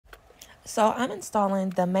So I'm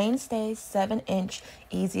installing the Mainstays 7-inch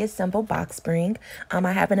Easy Assemble box spring. I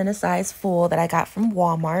have it in a size full that I got from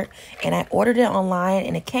Walmart, and I ordered it online,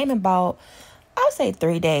 and it came in about, I'll say,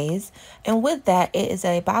 3 days. And with that, it is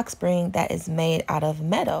a box spring that is made out of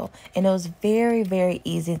metal, and it was very, very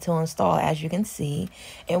easy to install, as you can see.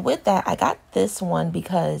 And with that, I got this one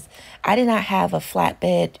because I did not have a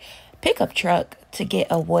flatbed pickup truck to get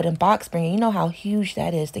a wooden box spring. You know how huge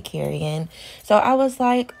that is to carry in. So I was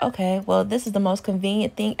like, okay, well, this is the most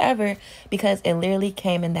convenient thing ever because it literally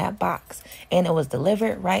came in that box and it was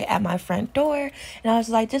delivered right at my front door. And I was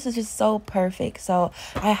like, this is just so perfect. So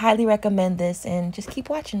I highly recommend this, and just keep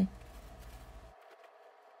watching.